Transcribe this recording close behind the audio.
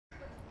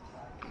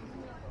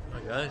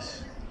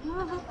guys, we're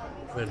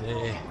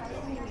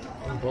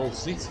on Bold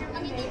Street.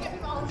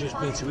 We've just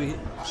been to eat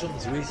something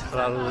to eat for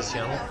our other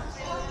channel,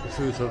 the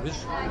Food Huggers.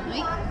 So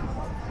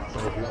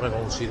if you want to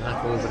go and see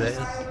that, go over there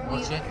and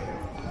watch it.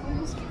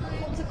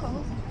 What's it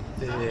called?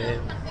 The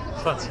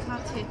Fat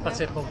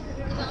Hip Hop.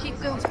 Keep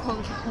going to call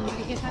it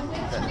hungry again.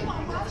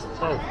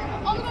 So,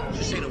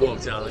 just seen a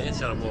walk down here,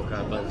 trying to walk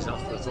out by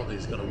myself, but I don't think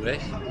it's going to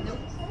work.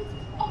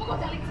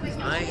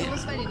 It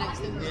was very nice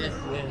though. Yeah.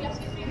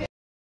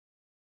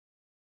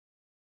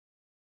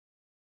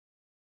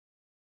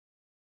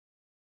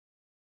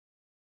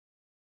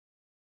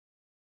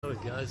 Sorry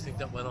guys, I think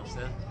that went off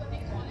then.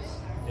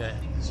 Yeah,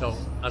 so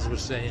as I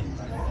was saying,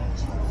 I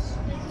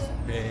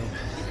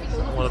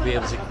want to be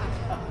able to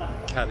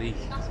carry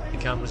the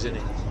cameras in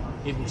it,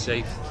 keep them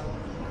safe.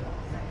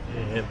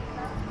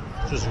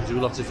 Just do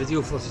lots of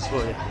video footage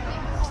for you.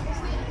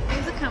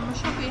 There's a camera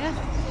shop here.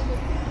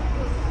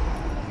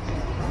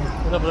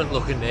 We'll have a little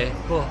look in there,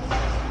 but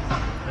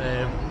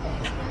There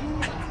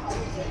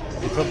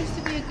used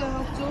to be a go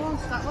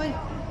outdoors that way.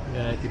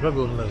 yeah, they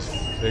probably wouldn't let us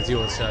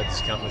video inside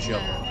this camera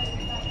shop.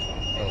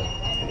 So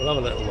we'll have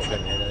a little look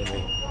in there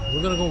anyway.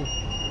 We're going to go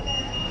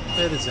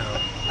further down.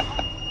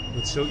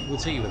 We'll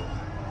take you with it.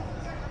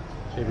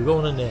 So if we're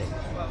going in there,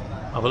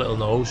 have a little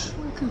nose.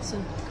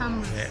 Wilkinson,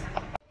 cameras. Yeah.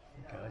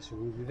 Okay, so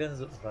we've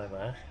ended up at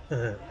Primark.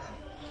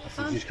 I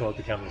think you just called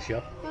the camera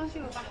shop. Where's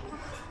your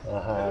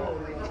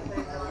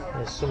backpack?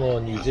 There's some more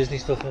new Disney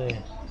stuff in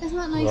here. Isn't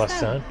that nice? Last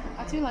though? time.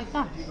 I do like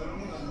that.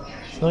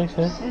 It's nice,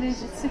 eh? It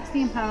is. It's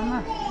 £16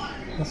 that.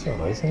 That's not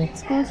nice, isn't it?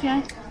 It's good,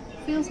 yeah.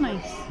 Feels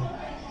nice.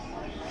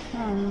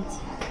 And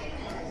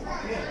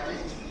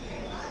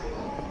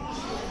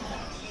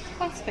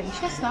quite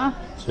spacious that.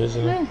 It is,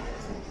 isn't it?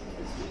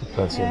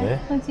 Plenty in there.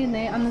 Plenty in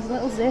there, and there's a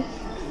little zip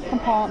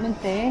compartment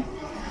there.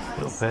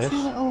 Little Two purse.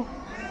 little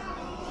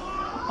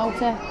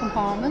outer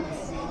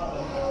compartments.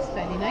 It's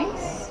very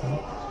nice.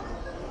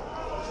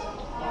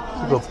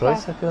 It's a good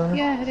price, I feel.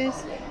 Yeah, it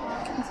is.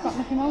 It's got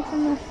Mickey Mouse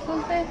in the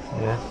front there.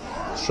 Yeah.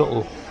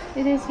 Subtle.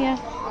 It is, yeah.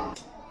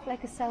 It's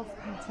like a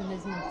self-pattern,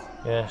 isn't it?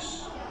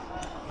 Yes.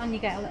 And you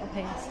get a little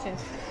purse too.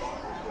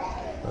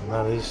 And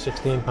that is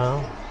 £16.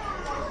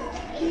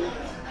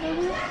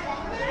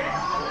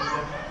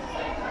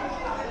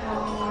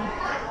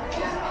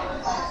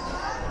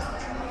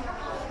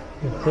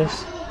 What's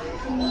this?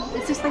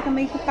 It's just like a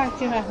makeup bag,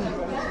 do you reckon?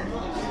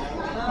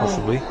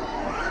 Possibly. Or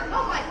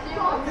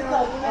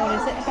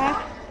is it a bag?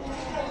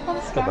 Oh,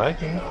 It's a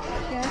bag, yeah.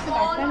 Yeah, it's a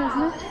bag then,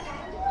 isn't it?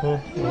 Yeah,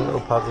 a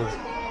little padded.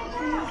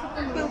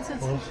 Quilted.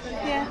 Yes.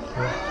 Yeah.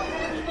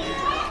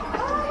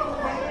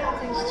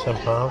 It's £10.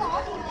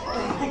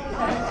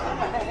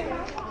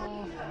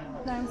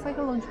 No, it's like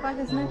a lunch bag,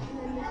 isn't it?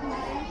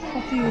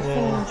 What do you use for a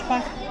lunch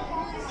bag?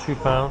 £2.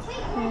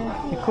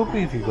 Yeah. It could be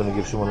if you're going to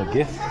give someone a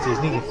gift,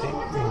 Disney gift.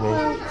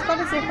 Well, it's got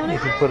a zip on You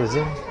it. could put it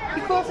in.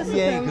 You caught us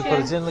Yeah, you could put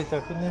it in like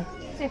that, couldn't you?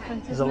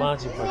 Different, There's a isn't it?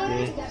 larger bag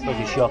there. It's like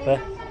a shopper.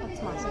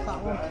 That's massive, that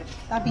one.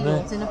 That'd be Yeah.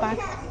 yours in a bag.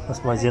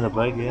 That's my dinner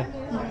bag, yeah.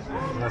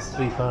 And that's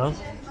 £3.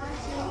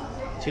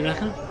 Do you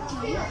reckon?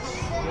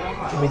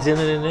 Give me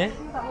dinner in there? Is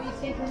that what you're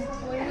taking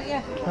away with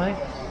you? Right.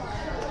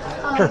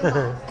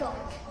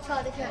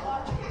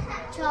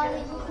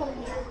 Charlie.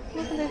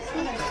 Look at this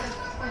one.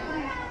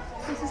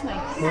 This is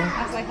nice. Yeah.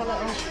 That's like a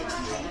little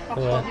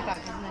crossbody bag,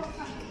 isn't it?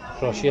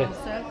 Cross, yeah. So,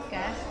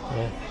 yeah.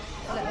 Yeah.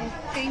 A little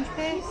change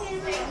purse.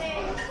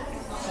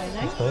 Very nice.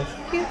 That's nice.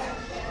 Cute.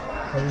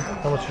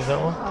 How much is that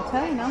one? I'll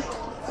tell you now.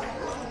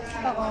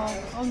 That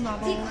one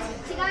unraveled.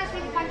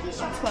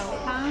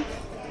 £12.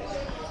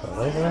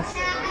 Alright, isn't it?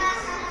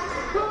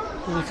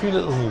 There's a few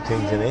little new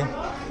things in here.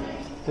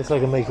 It's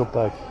like a makeup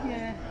bag.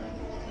 Yeah.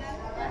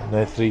 And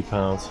they're £3.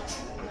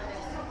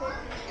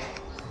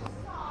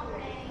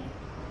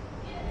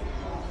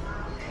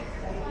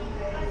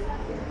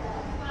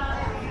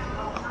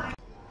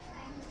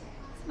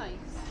 It's nice.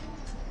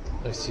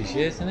 Nice t-shirt,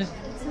 isn't it?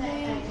 It's a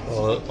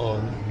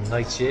Or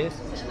night shirt. night shirt.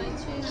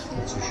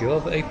 Not too sure,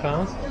 but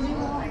 £8.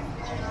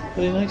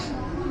 Very nice.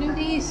 New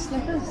these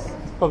slippers.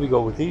 Probably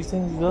go with these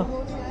things as well.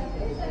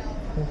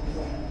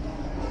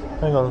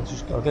 Hang on,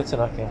 I'll get to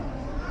that again.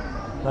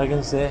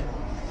 Leggings there,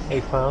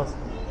 £8.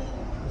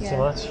 It's a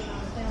match.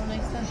 They are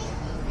nice then.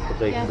 But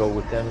they can go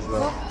with them as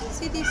well. Look,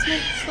 see these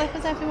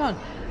slippers, everyone?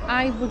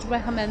 I would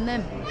recommend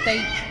them.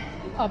 They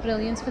are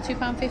brilliant for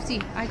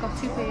 £2.50. I got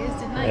 2 pairs,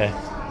 didn't I? Yeah.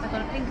 I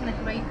got a pink and a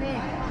grey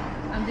pair.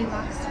 And they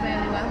last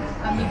really well.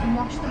 And you can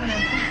wash them and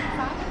everything.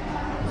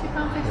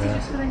 £2.50 Yeah.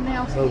 just for in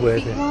there. Well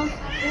worth feet it. warm.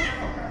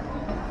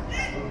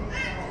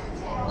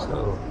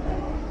 So,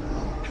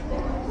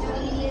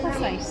 That's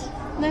nice.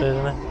 isn't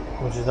it?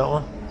 How much is that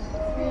one?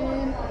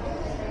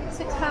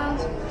 £6.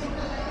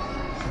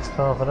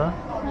 £6 for that?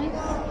 Nice.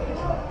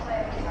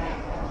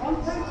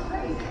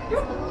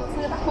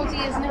 It's a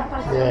hoodie, isn't it?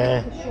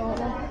 Yeah. The short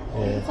one.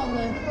 Yeah. It's on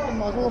the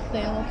model up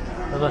there. Look.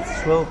 And that's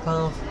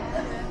 £12.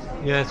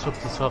 Yeah, it's up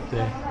the top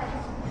there.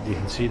 You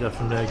can see that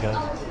from there,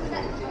 guys.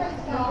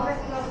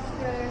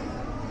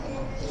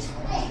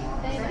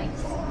 They're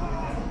nice.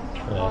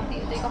 Yeah.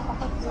 They got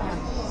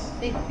pockets.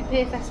 They'd be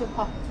perfect with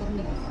pockets, wouldn't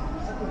they?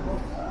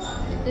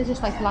 They're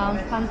just like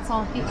lounge pants,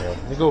 aren't they? Yeah,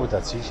 they go with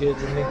that t-shirt,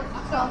 didn't they?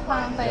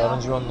 £12 they The are.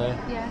 orange one there.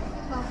 Yeah,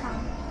 £12.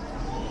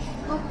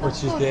 Oh,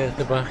 Which is there at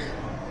the back.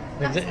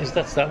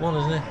 That's that one,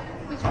 isn't it?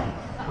 Which one?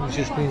 We've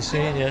just been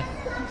seeing, yeah.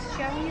 I'm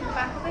showing you the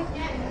back of it.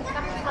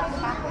 That's got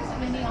the back with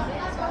mini on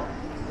it as well.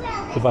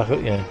 The back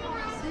up, yeah.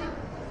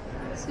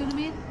 See what I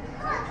mean?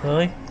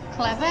 Aye.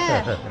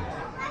 Clever.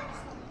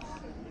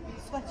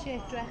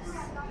 Sweatshirt, dress,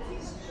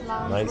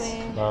 loungewear. Nice.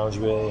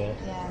 Loungewear, yeah.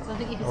 Yeah, so I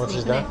think you can How much sleep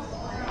is in that? it.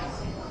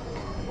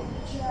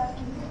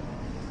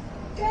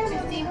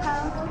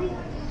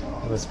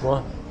 £15. That's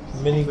what?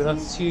 Mini with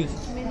attitude.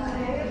 Mini,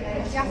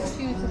 the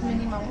attitude of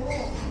Minnie Mouse.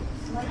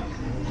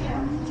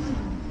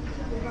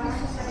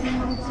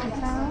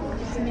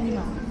 Minnie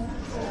Mouse.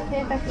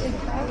 Perfect.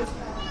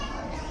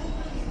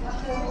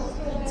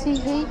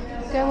 TV,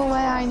 go away,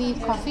 I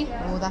need coffee.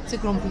 Oh, that's a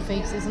grumpy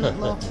face, isn't it?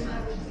 Look.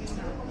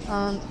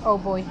 And oh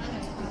boy.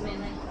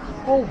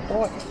 Oh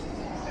boy.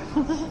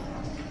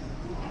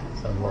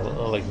 Sounds more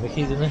like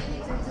Mickey, doesn't it?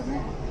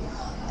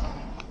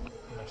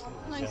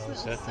 Nice little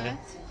set. Yeah.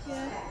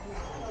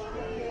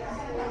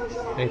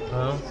 £8.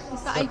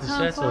 Is that the £8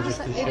 set for or us? just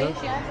the It shirt?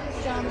 is, yeah.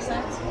 Pyjama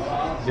set.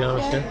 Pyjama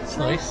Yeah, set, it's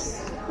nice.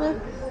 Yeah.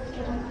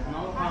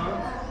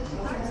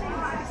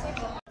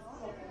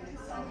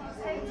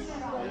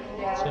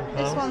 £10.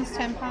 This one's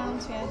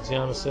 £10, yeah.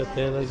 Pyjama set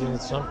there, ladies in the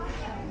top.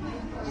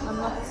 And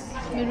that's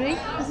Marie,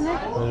 isn't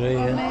it? Marie,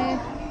 yeah.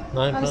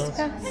 £9.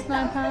 Aristocats,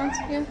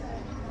 £9, yeah.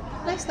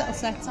 Nice little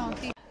sets, aren't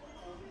they?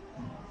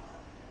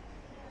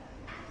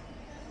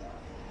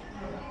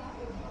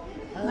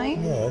 Nice.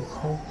 Yeah, it's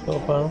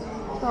 £12.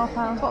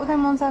 £12. What were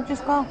them ones I've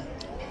just got?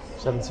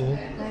 17.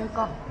 There we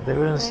go. They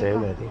were in sale,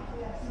 weren't they?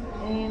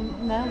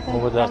 No, they're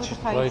What would that the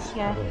just price?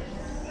 Yeah.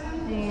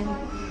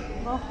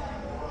 Look,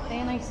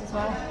 they're nice as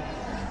well.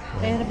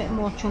 They're a bit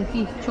more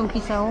chunky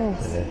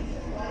soles. Yeah.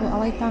 But I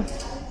like that.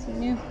 So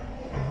new.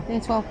 They're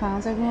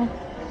 £12 everyone.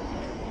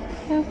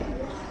 Yeah.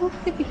 Oh,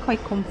 they'd be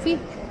quite comfy.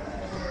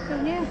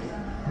 So yeah.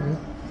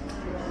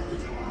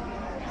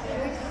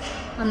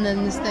 And then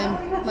there's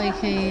them like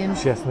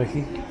Chef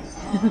Mickey.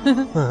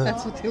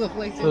 that's what they look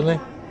like. Doesn't they?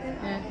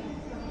 Yeah.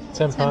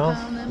 £10.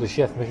 £10 The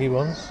Chef Mickey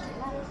ones.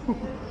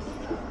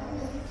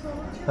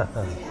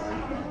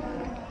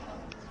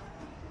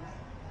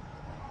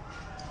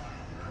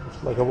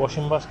 It's like a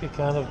washing basket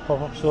kind of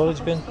pop-up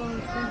storage bin.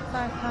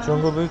 £5.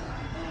 Jungle Book.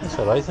 That's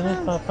alright, isn't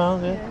it?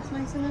 £5, yeah. Yeah, it's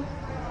nice, isn't it?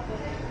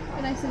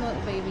 Be nice in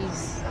little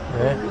babies.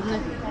 Yeah. Wouldn't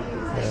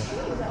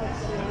it?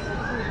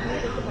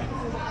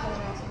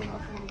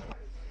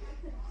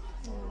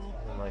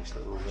 A nice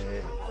little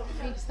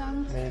Cake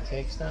stand. mini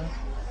cake stand.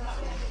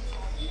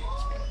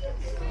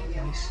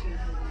 Nice.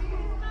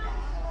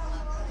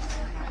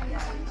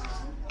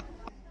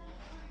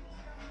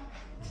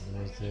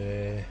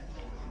 There's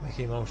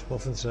Mickey Mouse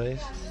muffin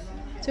trays.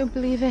 Don't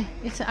believe it.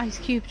 It's an ice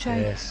cube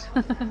tray. Yes.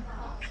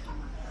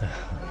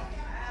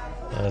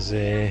 As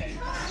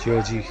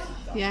Georgie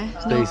Yeah.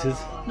 stated,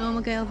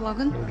 Normal girl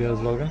vlogging. little girl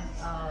vlogging.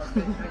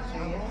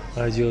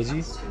 Hi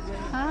Georgie.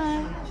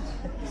 Hi.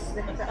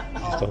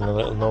 Just having a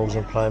little nose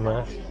on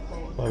Primark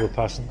while we're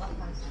passing.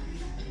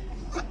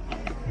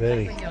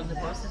 Really,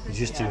 we're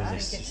just doing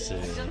this, just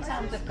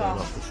going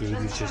off the food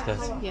we've just had.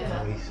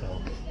 Yeah.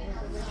 So.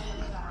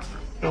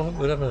 Well,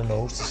 we're having a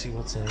nose to see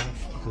what's in it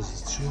because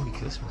it's truly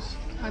Christmas.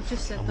 I've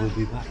just said And that. we'll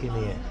be back in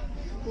here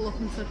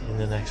Looking for. in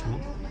the next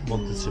month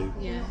or two.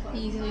 Yeah.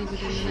 Easily within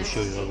the We'll next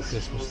show you all the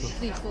Christmas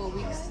stuff. 3-4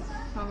 weeks.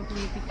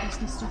 Probably be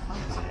Christmas stuff out.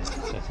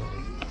 Yeah,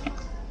 definitely.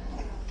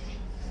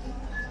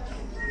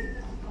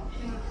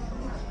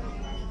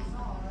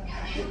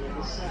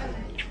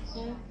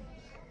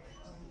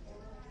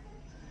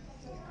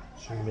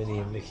 Some Minnie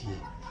and Mickey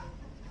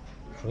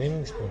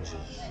cleaning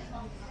sponges.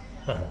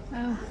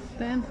 Oh,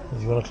 Ben.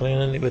 Do you want to clean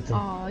any with them?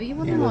 Oh, you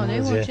wouldn't want to,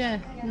 wouldn't, would you?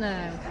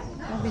 No.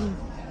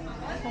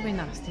 That'd be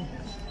nasty.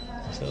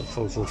 It's a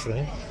little photo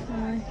frame.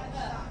 Aye.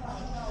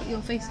 Put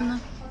your face in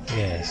that?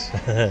 Yes.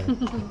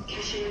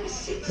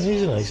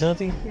 These are nice, aren't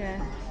they?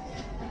 Yeah.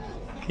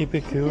 Keep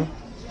it cool.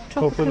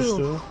 Top of the Tropical.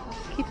 stool.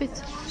 Keep it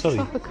Sorry.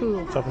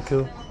 tropical.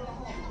 Tropical.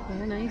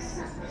 Very nice.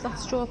 Is that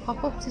straw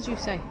pop up, did you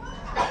say?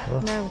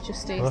 What? No, it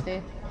just stays What?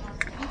 there.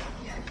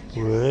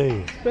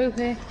 Way. Through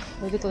here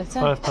with the glitter.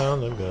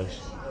 £5 them guys.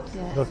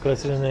 Yeah. Got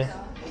glitter in there.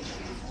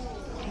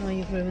 Oh,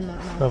 you've ruined that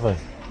now. Have I?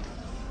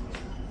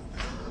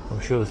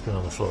 I'm sure it's been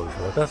on the floor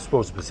before. That's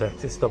supposed to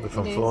protect it, stop it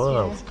from It is, falling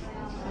yeah. out.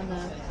 I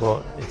know.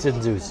 But it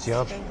didn't do its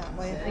job. Go that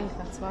way, I think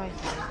that's why.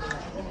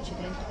 What you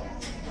did.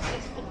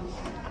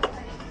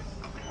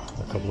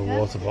 A couple of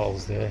water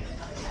bottles there.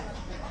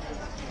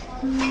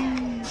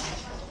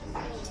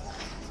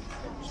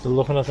 Still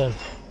looking at them?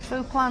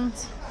 Faux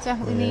plant.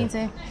 Definitely Yeah. needs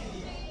it.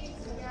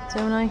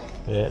 Don't I?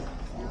 Yeah.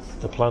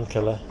 The plant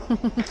killer.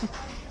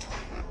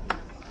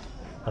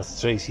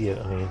 That's Tracy,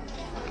 I mean.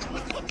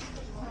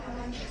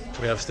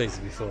 We have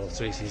stated before,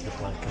 Tracy's the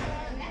plant killer.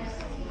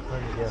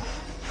 There you go.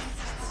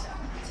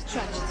 It's a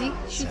tragedy.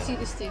 You should see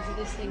the state of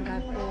this thing I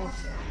bought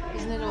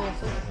Isn't it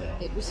awful?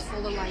 Yeah. It was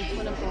full of life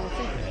when I bought it.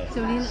 Yeah. It's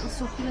only little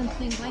succulent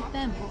things like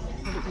them,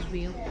 but it was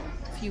real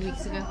a few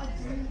weeks ago.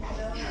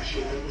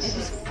 It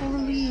was full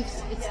of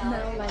leaves. It's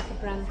now like a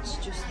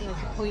branch, just like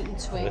a pointing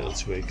twig. Little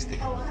twigs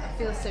sticking out. I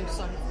feel so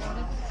sorry for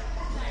it.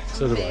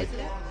 So do I.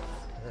 Amazing.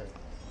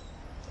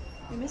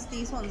 We missed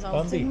these ones out,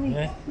 Bambi, didn't we?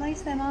 yeah.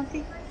 Nice them, aren't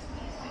they?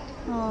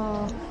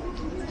 Oh,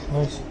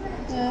 Nice.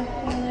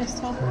 yeah, really nice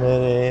top. And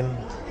they're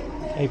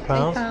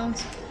 £8.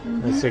 £8.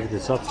 Let's take the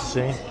top's the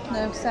same.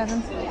 No, 7.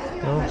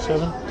 No,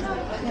 7?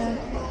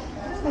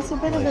 Yeah. It's a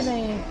bit of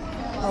an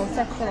oh, it's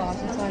extra large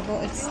inside,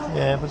 but it's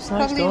Yeah, but it's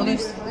nice, probably don't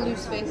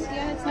loose fit.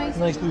 Yeah, it's nice.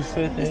 Nice loose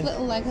fit, There's yeah.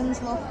 little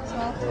leggings, look, as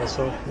well. Yeah,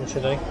 so what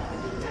should I?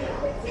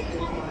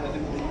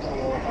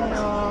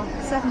 Oh,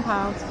 £7.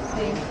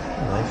 Same.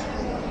 Nice.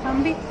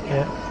 Bambi?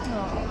 Yeah.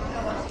 Oh.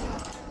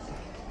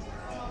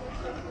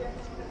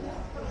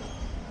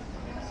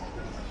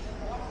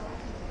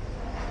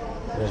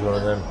 There's one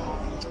of them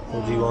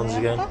woody ones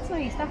again. That's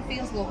nice. That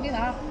feels lovely,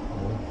 that.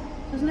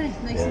 Doesn't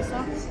it? Nice and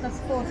soft. That's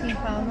 £14.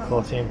 That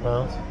one. £14.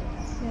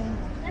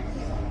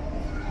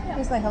 Yeah.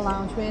 It's like a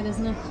loungewear,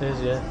 isn't it? It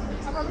is, yeah.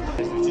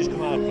 We've just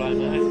come out of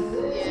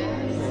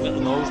Primark.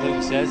 Little nose, like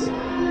you said.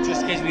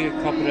 Just in case we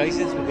get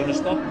copyrighted, we're going to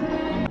stop.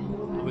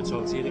 And we'll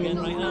talk to you again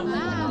right now.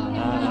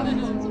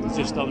 We're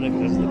just stopping it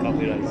because of the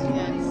copyright.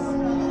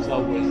 Yes.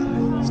 So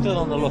we're still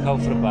on the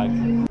lookout for a bag.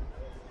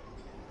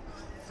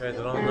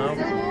 Further on now.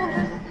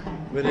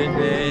 We're in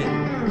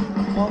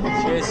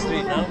Shea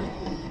Street now.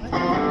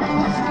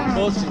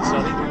 Wall Street,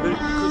 sorry. We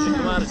could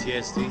come out of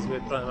Shea Street, we're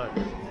Primark.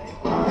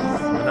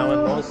 We're now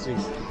on Wall Street.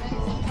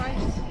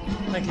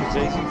 Thank you,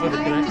 Tracy, for the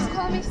correct. Just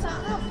call me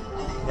Sam.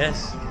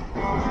 Yes.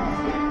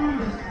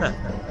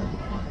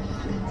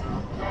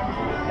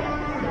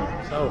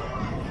 So,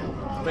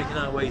 making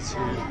our way to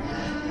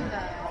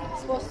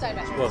Sports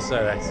Direct. Sports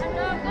Direct.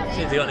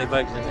 See if they got any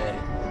bags in there.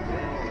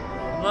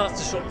 Not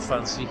after something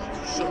fancy,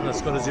 something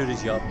that's going to do the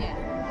job. Yeah.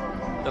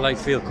 That I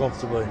feel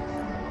comfortable in.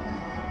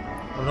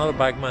 I'm not a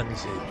bag man, you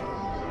see.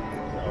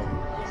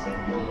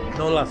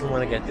 No laughing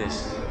when I get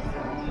this.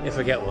 If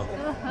I get one.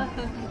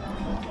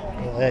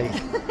 Hey.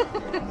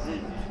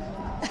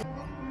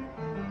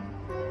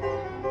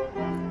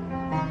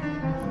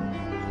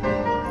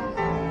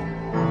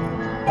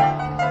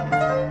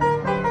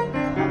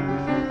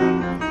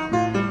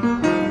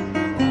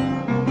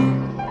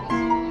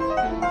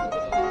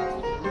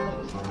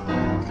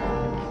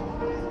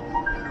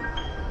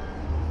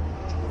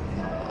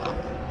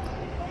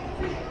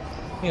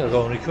 I think I'll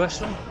go and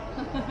request one.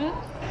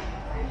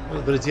 A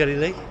little bit of Jerry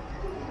Lee.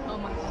 Oh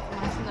my god,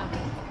 imagine that.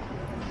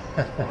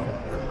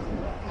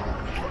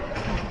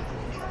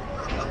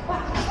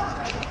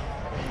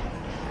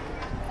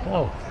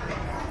 Oh.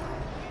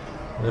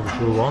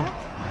 Liverpool one.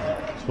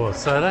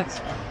 Sports Direct.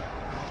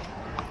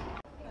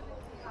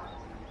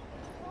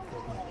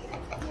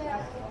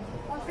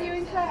 What's you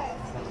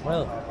interest?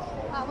 Well,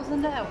 That was a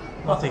no.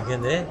 nothing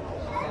in there.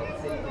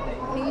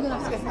 I think you're going to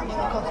have to get something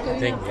at Costco. I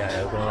think,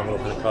 yeah, we're going to have a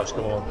look at the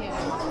Costco one. Yeah.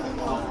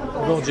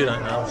 We'll go and do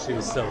that now, see if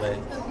it's still there.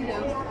 No.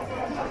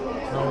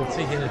 No, we're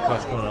taking the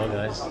Costco now,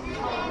 guys.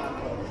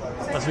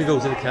 As we go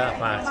to the car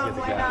park to get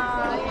the car.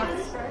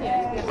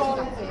 Yeah, we have to go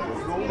back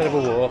there. Bit of a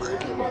walk.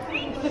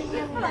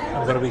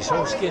 I'm going to be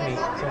so skinny,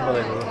 it's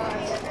unbelievable.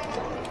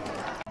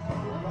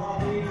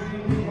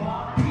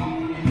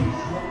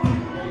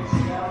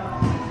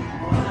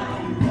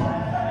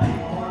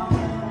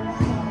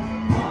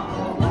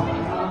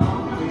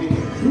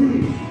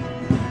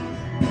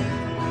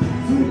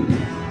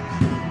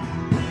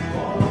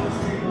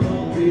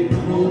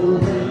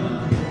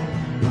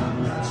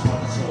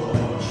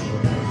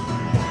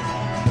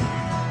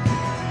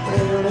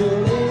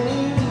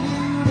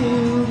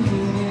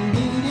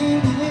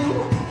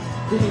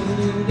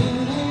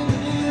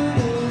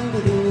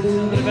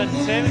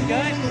 Entertainment,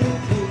 guys.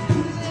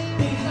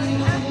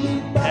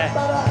 Yeah.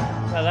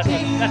 Well, that's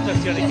not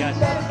Johnny Cash.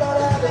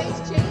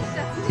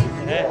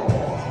 Yeah.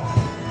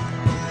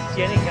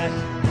 Jenny Cash.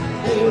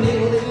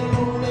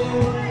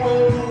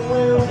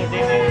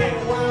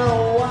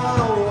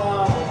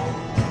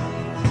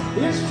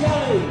 It's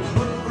Johnny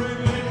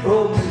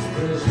from his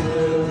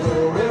prison where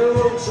the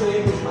railroad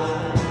train was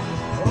mine.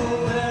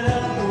 Oh, and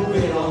I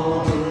went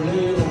on a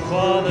little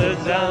Farther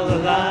down the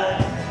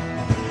line,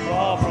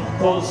 far from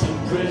Folsom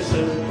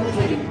Prison.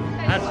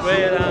 that's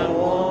where I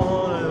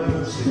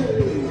wanna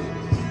Stay.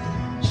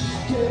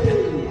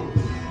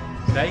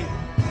 stay.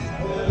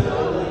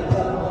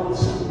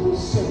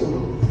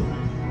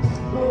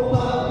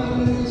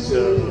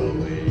 So,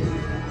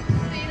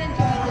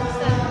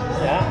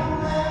 yeah,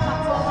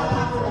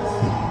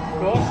 of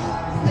course.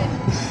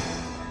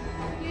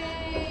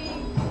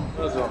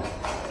 Goes on.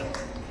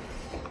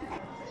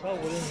 So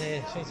we're in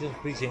here, St. John's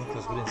Precinct,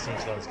 because we're in St.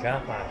 John's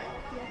car park.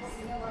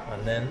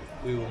 And then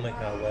we will make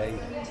our way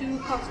To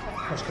Costco.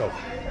 Costco.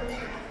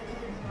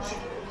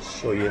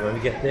 Show you when we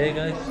get there,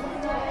 guys.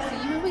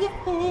 See you when we get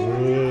there.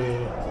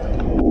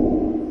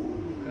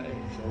 Okay,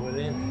 so we're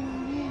in.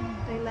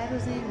 They let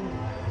us in.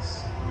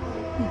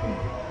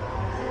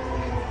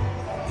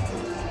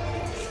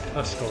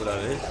 Costco, that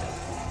is.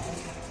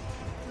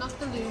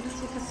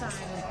 lunatic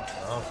asylum.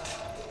 Oh,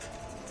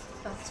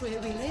 That's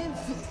where we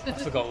live. I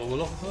forgot what we were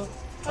looking for.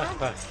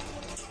 Backpack.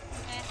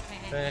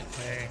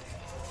 Backpack.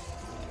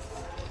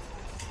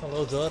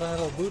 Hello, Dora.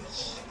 Hello,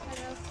 Boots.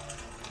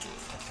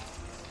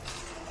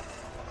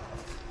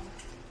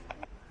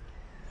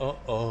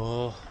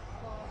 Uh-oh.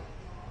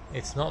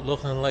 It's not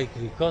looking like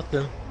we got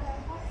them.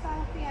 What's that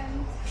at the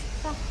end?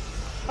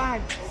 That's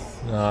bags.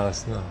 No,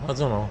 it's not. I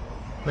don't know.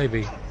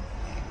 Maybe.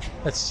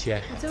 Let's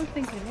check. I don't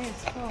think it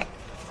is. Oh.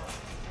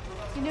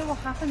 You know what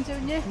happened,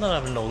 don't you? I'm not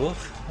having no luck,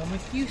 am I?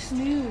 You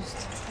snoozed.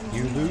 And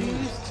You lose.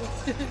 used.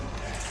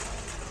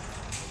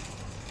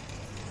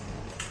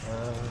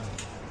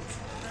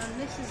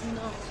 And this is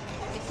not.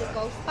 It's a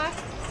golf bag.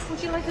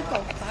 Would you like a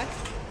golf bag?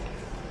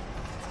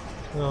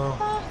 No.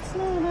 That's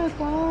not a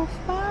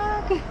golf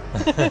bag.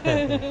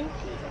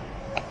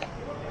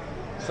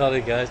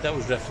 Sorry guys, that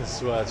was reference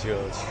to our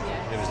George.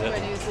 Yeah, It was when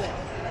it. he was little.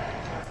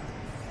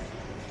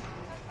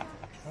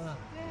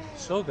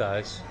 So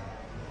guys,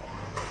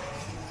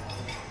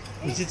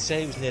 we did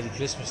say it was nearly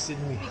Christmas,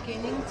 didn't we?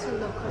 Beginning to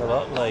look A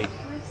lot like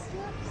Christmas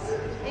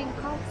in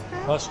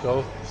Costco.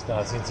 Costco,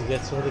 starting to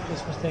get some of the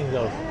Christmas things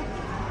out.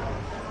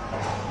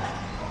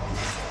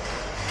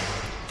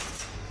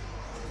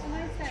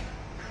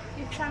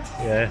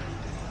 Yeah.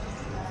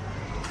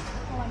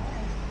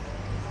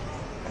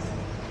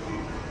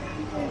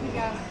 There we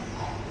go.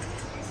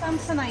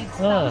 Samsonite,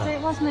 that was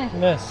it, wasn't it?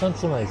 Yeah,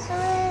 Samsonite.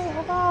 Hey,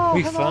 hello,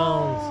 We hello.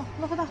 found-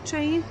 Look at that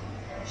train.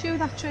 Show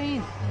that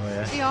train. Oh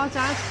yeah. Here,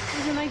 Dad.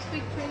 There's a nice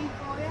big train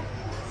for you.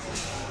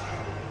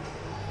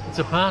 It's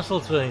a parcel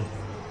train.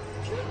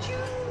 Choo-choo.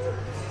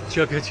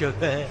 Chugga chugga.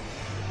 There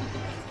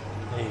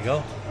you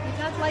go. Your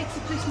Dad likes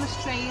the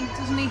Christmas train,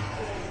 doesn't he?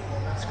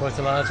 It's quite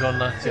a large one,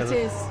 that. It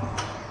is.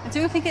 I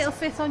don't think it'll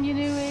fit on your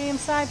new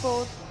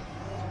sideboard,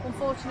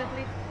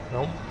 unfortunately.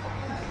 No.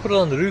 Put it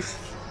on the roof.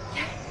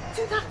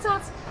 Do that,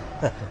 Dad.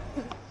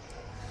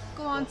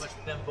 Go on.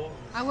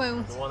 I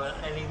won't. Don't want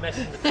any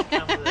messing with the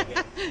camera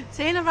again.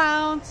 Turn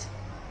around.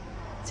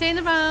 Turn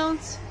around.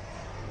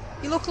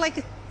 You look like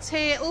a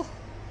turtle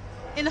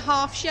in a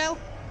half shell.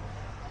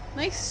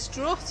 Nice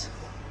strut.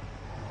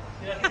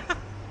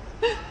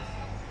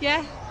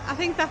 Yeah, I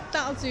think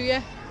that'll do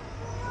you.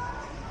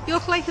 You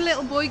look like a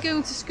little boy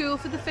going to school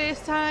for the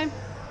first time.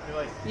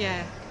 Anyway, Yeah.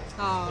 there's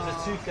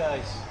Oh, two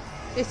guys.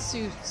 it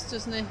suits,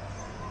 doesn't it?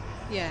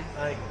 Yeah.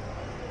 Aye.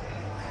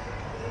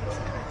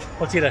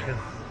 What do you reckon?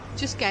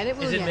 Just get it,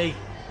 will Is you? it me?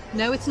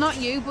 No, it's not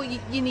you, but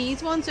you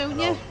need one, don't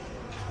you?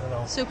 I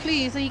know. So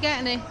please, are you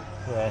getting it?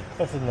 Yeah,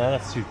 better than that.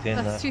 That's too thin.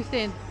 That's that. too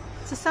thin.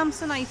 It's a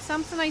Samsonite.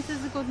 Samsonite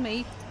is a good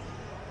make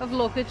of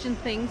luggage and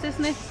things,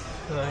 isn't it?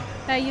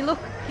 Aye. You look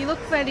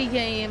very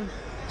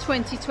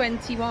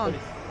 2021.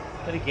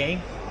 Got a game?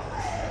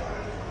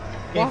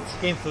 What?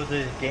 Game for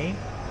the game?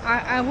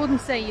 I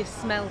wouldn't say you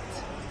smelt.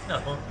 No.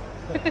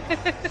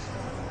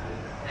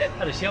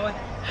 Had a shower?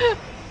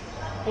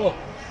 Oh.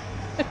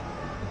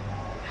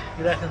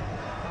 You reckon?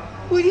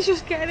 Will you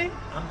just get it?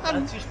 I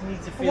just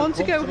need to I feel want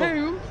to go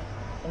comfortable. home.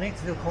 I need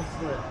to feel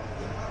comfortable.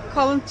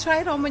 Colin,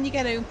 try it on when you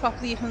get home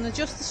properly. You can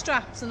adjust the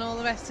straps and all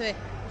the rest of it.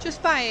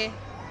 Just buy it.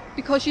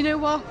 Because you know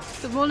what?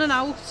 They're running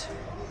out.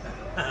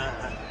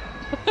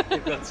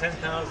 They've got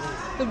 10,000.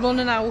 They're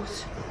running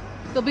out.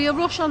 There'll be a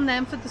rush on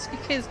them for the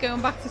kids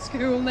going back to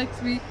school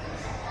next week.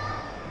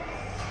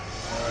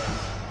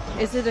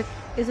 Is it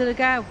a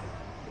go? I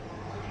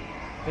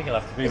think it'll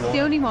have to be It's more. the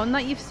only one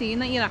that you've seen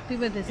that you're happy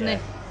with, isn't Yeah.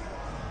 it?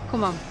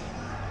 Come on.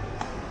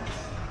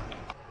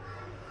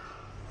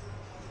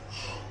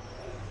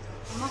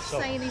 I'm not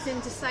saying he's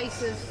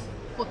indecisive,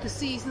 but the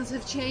seasons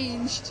have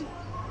changed.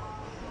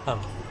 I've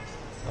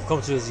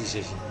come to a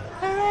decision.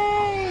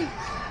 Hooray!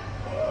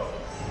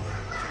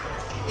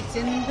 It's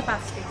in the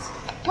basket.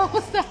 What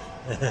was that?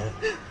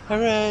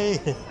 Hooray!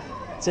 It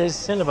says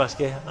it's in the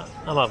basket.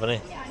 I'm having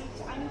it. Yeah,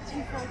 I need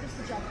to fold this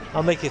the job.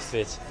 I'll make it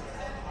fit.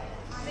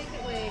 Make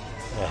it work.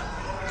 Yeah.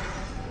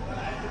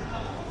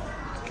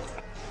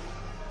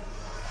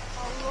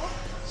 Oh,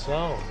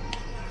 So,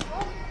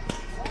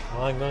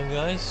 hang on,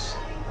 guys.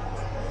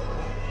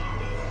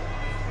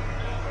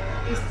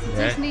 look. It's the Yeah.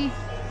 Disney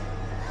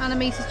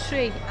animated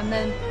tree and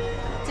then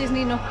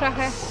Disney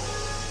Nutcracker,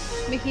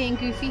 Mickey and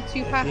Goofy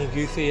 2-pack. Being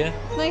goofy, yeah.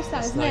 Nice that,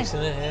 That's isn't nice, it?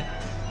 isn't it? Yeah.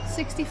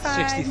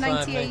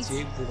 65.98 with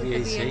the with the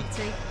VAT. VAT.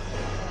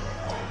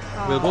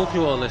 We'll go Oh.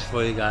 through all this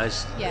for you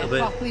guys. Yeah, A bit.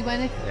 properly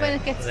when it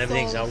gets when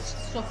everything's all out.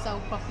 stuffed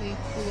out properly,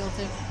 we will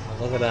do.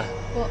 Look at that.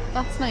 But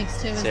that's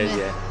nice too, It isn't says, it?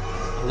 yeah.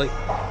 I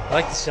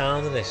like the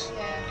sound of this.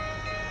 Yeah.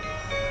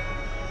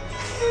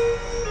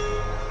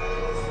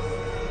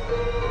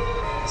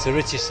 It's a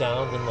richer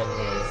sound than the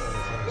things,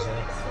 isn't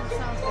it? Still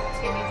sounds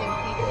like Timmy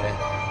Dimpy. Yeah.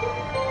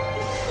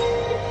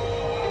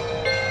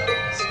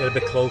 Let's get a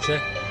bit closer.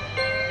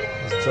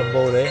 There's a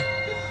Jumbo there.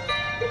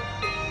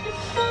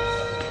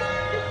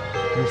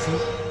 Goofy.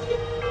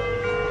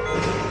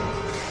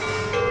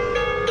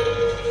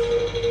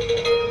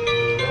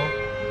 There you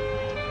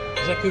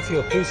go. Is that Goofy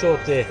or Pluto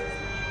up there?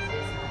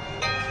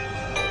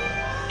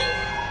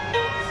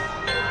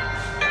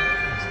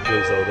 There's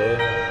Pluto there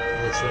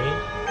on the train.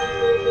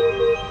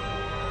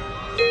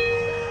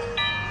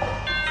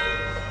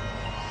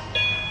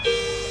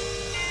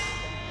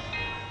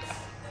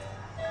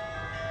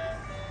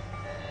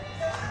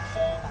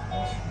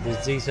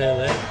 of detail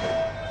there.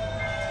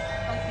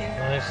 Thank you.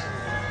 Nice.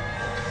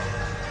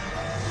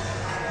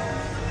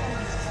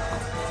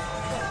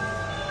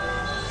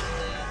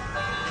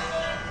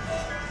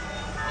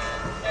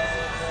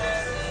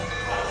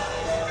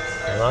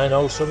 And I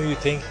know some of you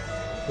think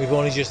we've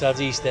only just had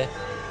Easter.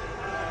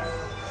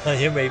 And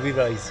you may be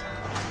right.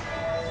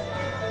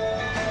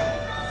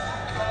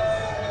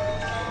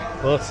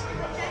 But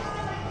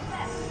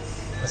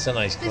that's a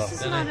nice clock, This is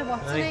isn't not it? a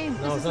what's Aye. name. No,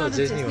 This it's is not a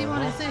Disney one,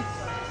 one, no. is it?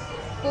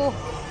 Oh.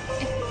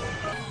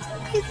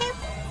 Cuckoo.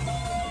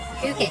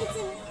 Cuckoo.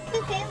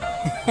 Cuckoo.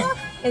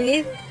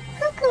 Cuckoo.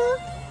 Cuckoo.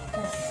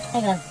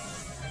 Hang on.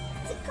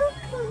 It's a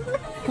cuckoo.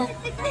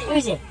 Who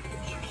is it?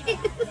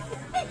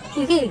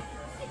 Cuckoo.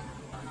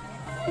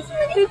 It's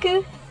really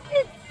Cuckoo.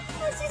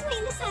 I was just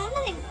making the sound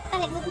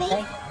and it would make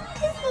Okay.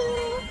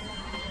 cuckoo.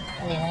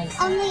 Very nice.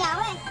 On the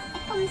hour, it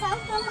comes out.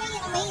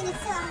 I'm waiting, it's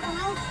still hasn't come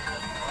out.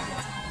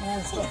 Yeah,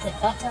 it's got the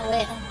clock now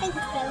later. I think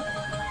it's good.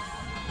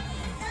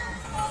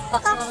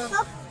 Clock's Look, on.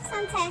 look,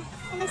 Santa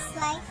in a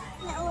sleigh.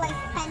 Little like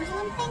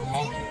pendulum thing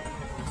too.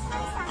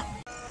 Nice that.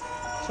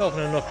 Talking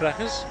of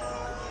nutcrackers,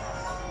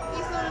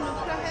 He's not a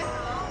nutcracker.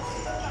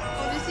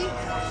 What is he? is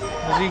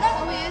he?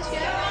 Oh, he is,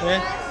 yeah.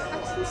 Yeah.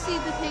 I can see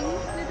the thing,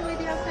 the way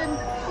they have them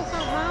puff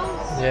out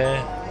mouths. Yeah.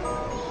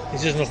 He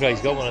doesn't look like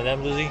he's got one of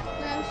them, does he? No, I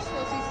just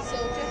thought he's a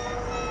soldier.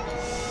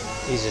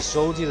 He's a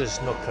soldier, this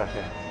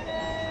nutcracker.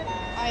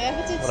 I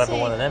ever did Whatever see.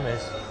 one of them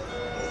is.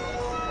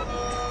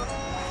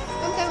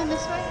 I'm going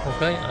this way.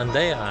 Okay, and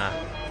they are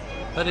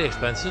very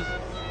expensive.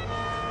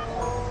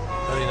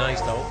 Very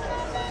nice though.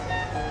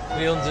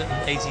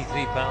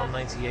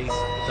 £383.98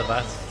 with the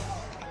VAT.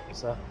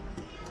 What's that?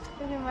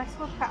 There's a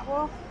Westwood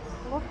catwalk.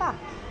 I love that.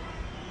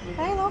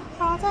 Hey, look,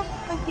 Prada.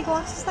 Like your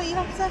glasses that you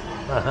have to.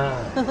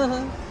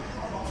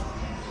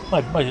 I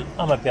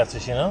might be able to,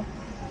 you know.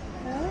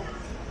 Yeah.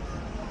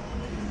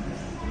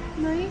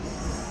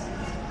 Nice.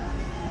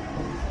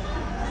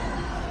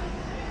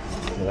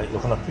 You like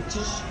looking at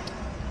pictures?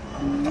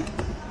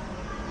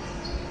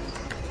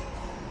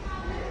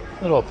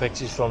 They're all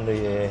pictures from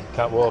the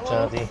catwalks,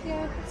 aren't they?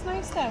 Yeah, it's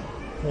nice though.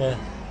 Yeah,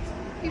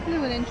 People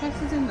who are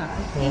interested in that,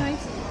 it's Yeah.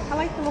 nice. I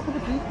like the look of the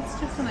boot. It's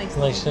just a nice.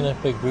 nice, isn't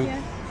it? Big boot.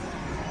 Yeah.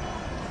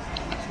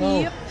 So,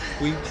 Yep.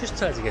 we just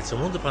tried to get some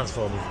underpants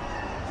for me.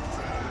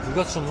 We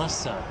got some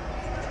last time,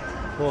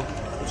 but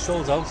it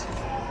sold out.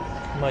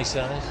 My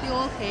size. The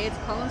old kids,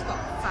 Colin's got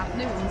fab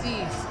new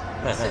undies,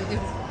 so they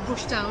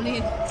rushed down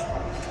here,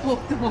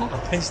 walked them up. I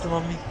pinched them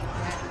on me.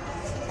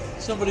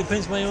 Somebody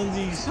pinched my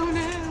undies. Oh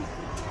no!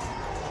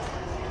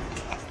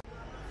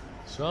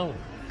 So,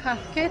 Cat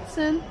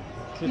Kitson,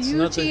 Kitson,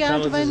 that's Beauty it,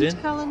 calendar's Advent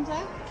in.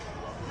 calendar.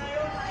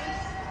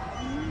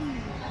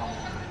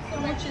 How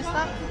much is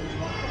that?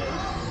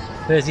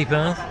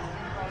 £30.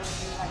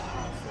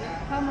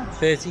 How much?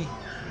 30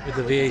 with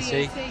the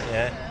VAT. VAT.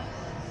 Yeah.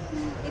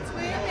 It's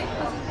worth it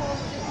because of all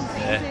the different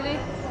things Yeah. in it.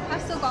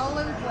 I've still got a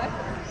load left.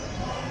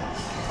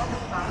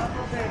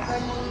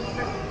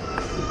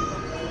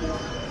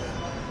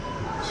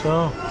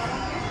 So,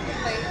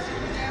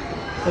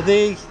 are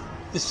they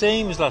the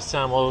same as last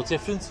time or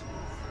different?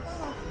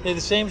 They're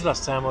the same as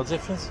last time or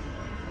different?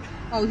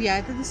 Oh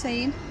yeah, they're the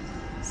same.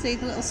 See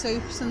the little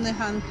soaps and the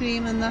hand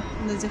cream and the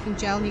different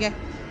gel, and you get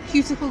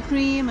cuticle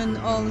cream and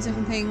all the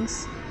different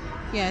things.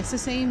 Yeah, it's the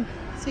same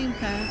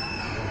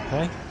pair.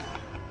 Okay.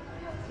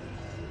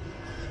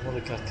 Some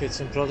other Cat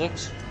Kitchen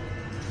products.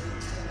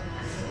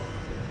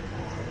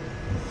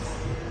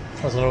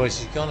 I don't know where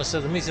she's gone. I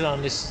said to meet her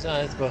on this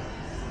side, but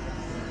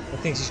I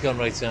think she's gone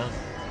right down.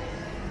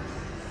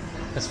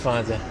 Let's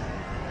find her.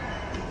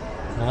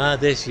 Ah,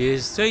 there she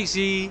is.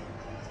 Tracy!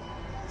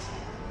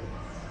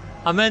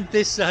 I meant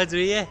this side right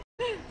here.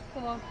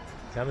 Come on.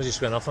 Camera just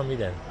went off on me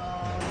then.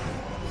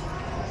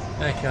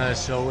 Okay,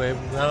 guys, so we're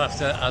now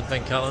after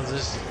Advent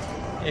calendars.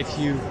 If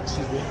you...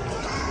 Excuse me.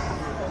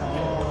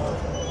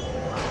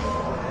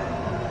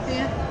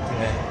 Yeah.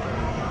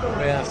 Yeah.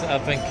 We're after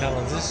Advent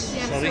calendars.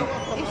 Yeah, Sorry. so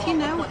if you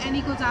know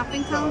any good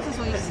advent calendars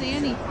or you see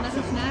any, let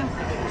us know.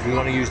 We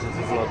want to use them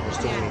for vlogmas,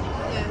 don't we?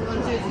 Yeah, we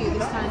want to do a few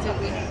this time, don't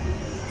we?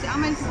 So how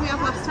many did we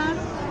have last time?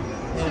 Yeah,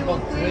 Two or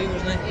about three,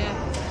 wasn't it? Yeah.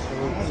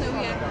 So So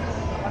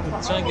yeah,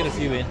 we'll try and get a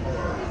few in.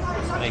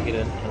 Make it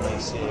a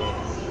nice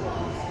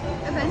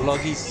event.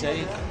 vloggy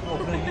say.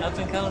 Opening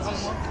Advent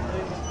calendars. Oh,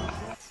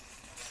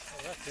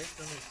 that's it.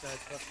 Done inside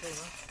Costco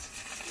now.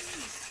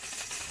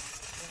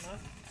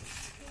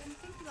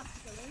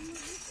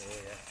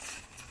 Oh yeah.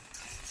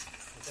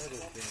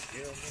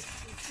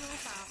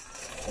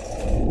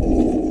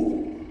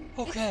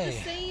 Okay, It's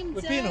the same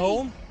we've day. been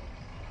home.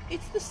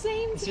 It's the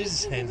same It day.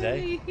 is the same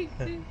day.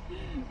 I'm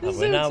And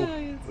so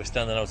tired. we're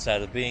standing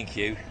outside of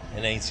B&Q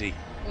in Aintree.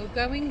 We're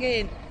going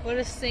in for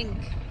a sink.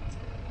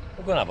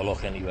 We're going to have a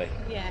look anyway.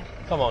 Yeah.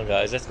 Come on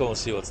guys, let's go and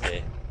see what's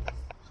there.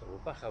 So we're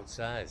back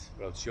outside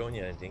without showing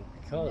you anything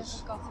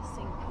because Never got a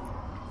sink.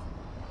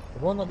 the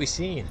one that we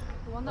seen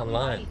The one that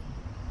online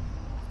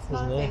we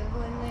wasn't got there.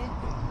 available in there.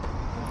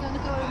 We're going to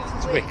go over to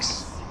It's Wix. Wix.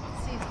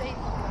 See if they've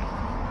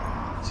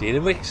got one. See it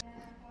in Wix.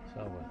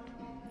 So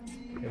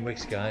in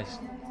Wix guys.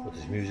 But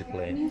there's music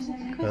playing. Music.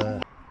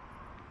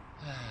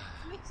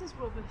 Wix is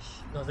rubbish.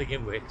 Nothing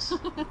in Wix.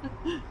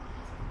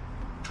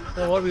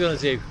 So what are we going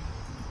to do?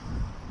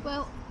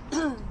 Well,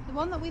 the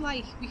one that we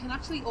like, we can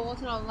actually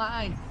order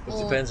online. It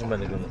depends on when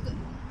they're going to.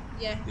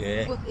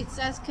 Yeah. But it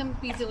says can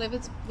be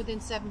delivered within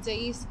 7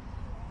 days.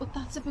 But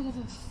that's a bit of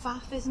a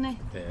faff, isn't it?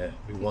 Yeah,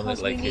 we want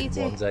it like in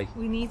one day.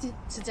 We need it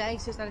today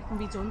so that it can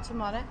be done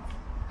tomorrow.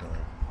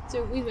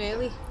 So we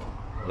really.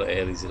 Well,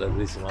 early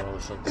delivery tomorrow or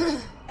something.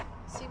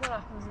 See what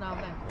happens now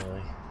then.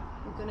 Aye.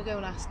 We're going to go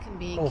and ask in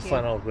B&Q. We'll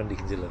find out when they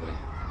can deliver it.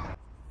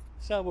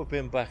 So we've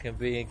been back in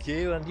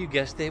B&Q and you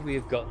guessed it,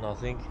 we've got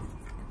nothing.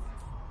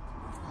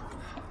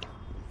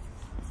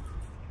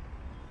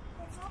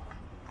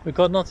 We've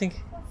got nothing.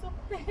 What's up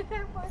there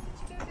then? Why did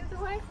you go the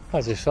other way?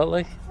 I just felt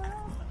like.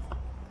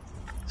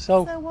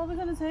 So what are we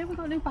going to do? We've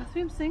got a new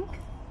bathroom sink.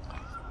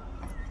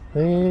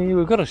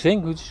 We've got a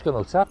sink, we've just got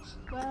no taps.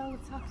 Well, the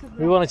taps are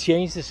We want to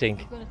change the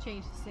sink. We're going to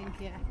change the sink,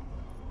 yeah.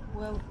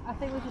 Well, I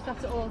think we just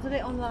have to order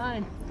it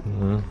online.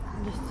 And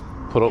just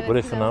put up with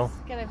it for now.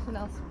 Get everything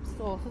else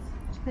sorted,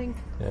 what do you think?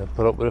 Yeah,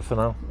 put up with it for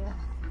now. Yeah.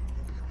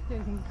 The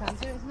only thing you can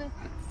do, isn't it?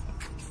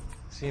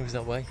 Seems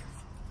that way.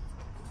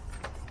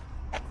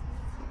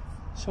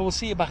 So we'll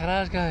see you back at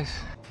ours, guys.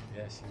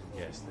 Yes,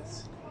 you guessed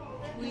it.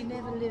 We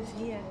never live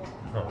here.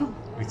 No,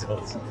 we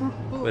don't.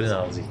 We're in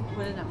Aldi.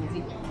 We're in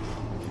Aldi.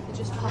 We're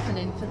just popping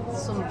in for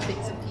some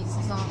bits and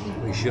pieces,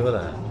 aren't we? We sure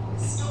are.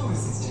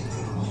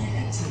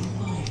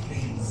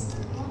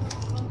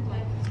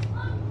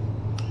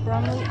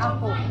 Bromley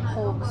apple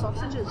pork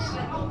sausages.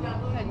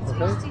 Very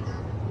tasty.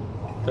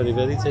 Very,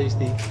 very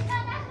tasty.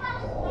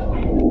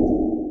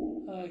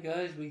 Alright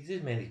guys, we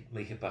did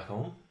make it back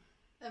home.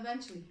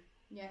 Eventually,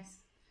 yes.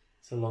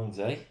 It's a long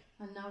day.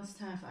 And now it's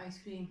time for ice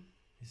cream.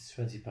 It's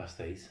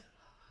 8:20.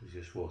 We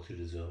just walked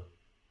through the door.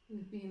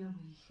 We've been a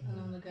week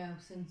and on the go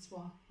since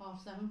what,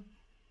 7:30?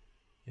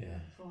 Yeah.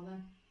 Before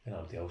then. Been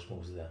out of the house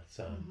most of that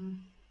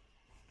time.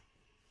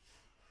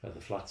 We had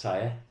the flat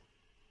tyre.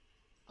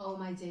 Oh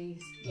my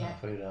days, yeah.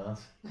 Halfway around.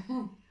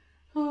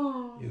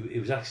 Oh. It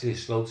was actually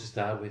slow to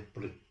start with,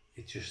 but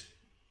it just...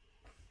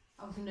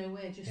 Out of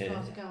nowhere, just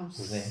started going.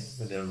 Wasn't it?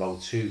 Within about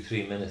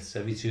 2-3 minutes,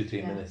 every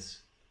 2-3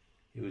 minutes,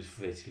 it was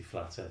virtually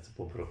flat. I had to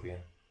bump it up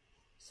again.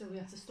 So we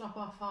had to stop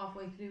off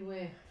halfway through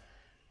work,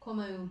 come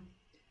home.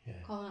 Yeah.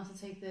 Colin had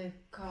to take the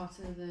car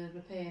to the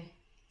repair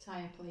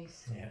tyre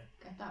place. Yeah.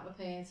 Get that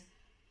repaired.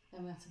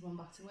 Then we had to run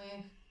back to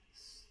work,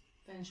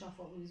 finish off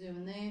what we were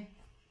doing there.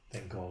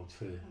 Then go out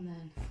for And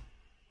then,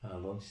 our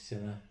lunch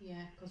dinner.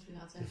 yeah, because we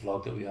had to. The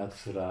vlog that we had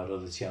for our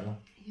other channel.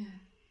 Yeah.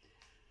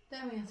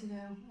 Then we had to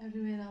go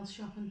everywhere else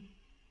shopping.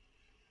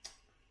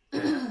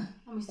 And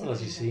we still Well,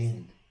 as you've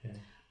seen. Yeah.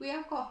 We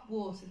have got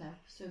water though,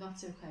 so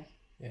that's okay.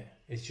 Yeah.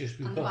 It's just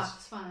we've And got... the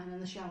bath's fine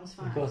and the shower's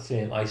fine. We've got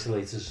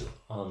isolators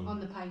on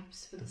the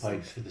pipes for the pipes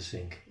sink. for the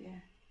sink. Yeah.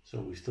 So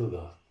we've still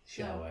got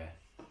shower.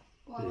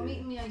 While I'm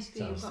eating my ice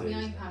cream, I've got my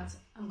downstairs iPad.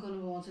 I'm going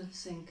to order the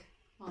sink,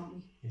 aren't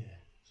we? Yeah.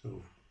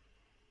 So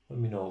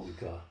when we know what we've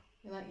got,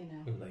 We'll let you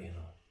know. we'll let you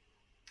know.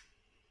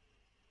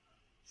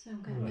 So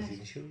I'm getting Otherwise, my you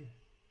can show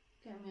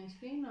you. ice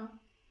cream now.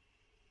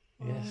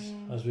 Yes,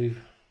 While, as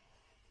we've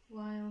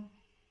while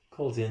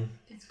called in,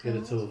 it's get a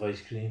cold. tub of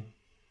ice cream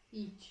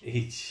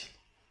Each.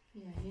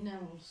 Yeah, you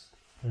know us.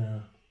 Yeah.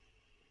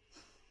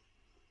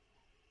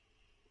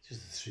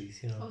 Just a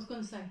treat, you I know. was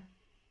going to say,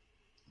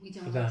 we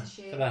don't For like that, to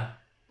share. for that,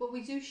 But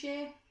we do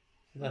share.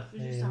 for that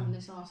We're just having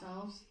this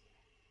ourselves.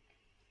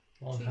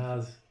 long treat.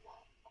 hard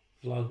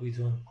vlog we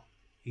done,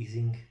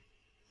 eating.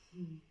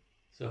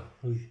 So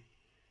we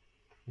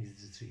needed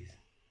a treat.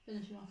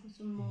 Finish it off with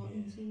some more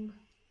eating.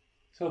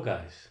 So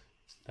guys,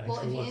 thanks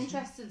But for if you're watching.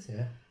 interested,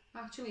 Yeah.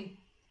 actually,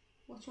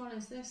 which one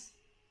is this?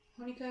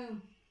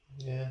 Honeycomb.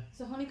 Yeah. It's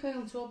a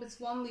honeycomb tub. It's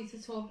 1 litre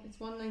tub. It's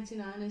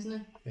 $1.99, isn't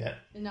it? Yeah.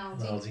 In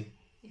Aldi. Aldi.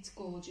 It's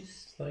gorgeous.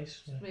 It's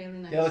nice. Yeah. Really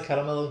nice. Yeah, the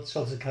caramel,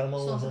 salted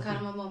caramel. Salted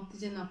caramel one. They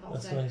didn't have that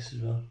That's today. nice as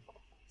well.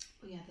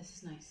 But yeah, this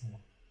is nice. Yeah.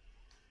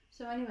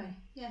 So anyway,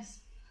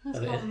 yes. An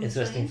what I'm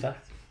interesting saying.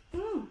 fact.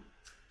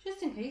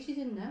 Just in case you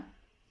didn't know.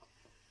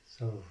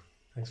 So,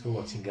 thanks for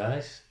watching,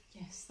 guys.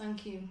 Yes,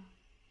 thank you.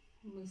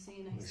 And we'll see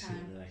you We'll next see you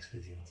time. in the next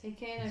video. Take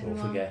care, Don't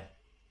everyone. forget.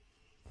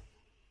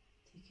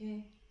 Take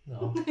care.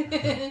 No.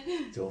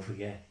 Don't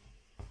forget.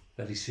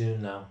 Very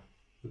soon now,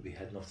 we'll be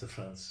heading off to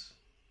France.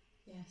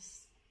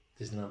 Yes.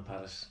 Disneyland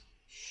Paris.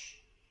 Shh.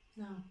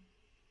 No.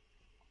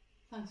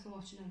 Thanks for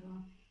watching,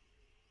 everyone.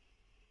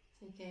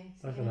 Take care.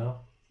 Bye for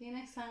now. See you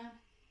next time.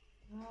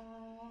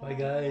 Bye,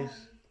 guys.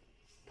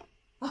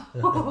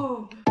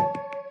 Bye.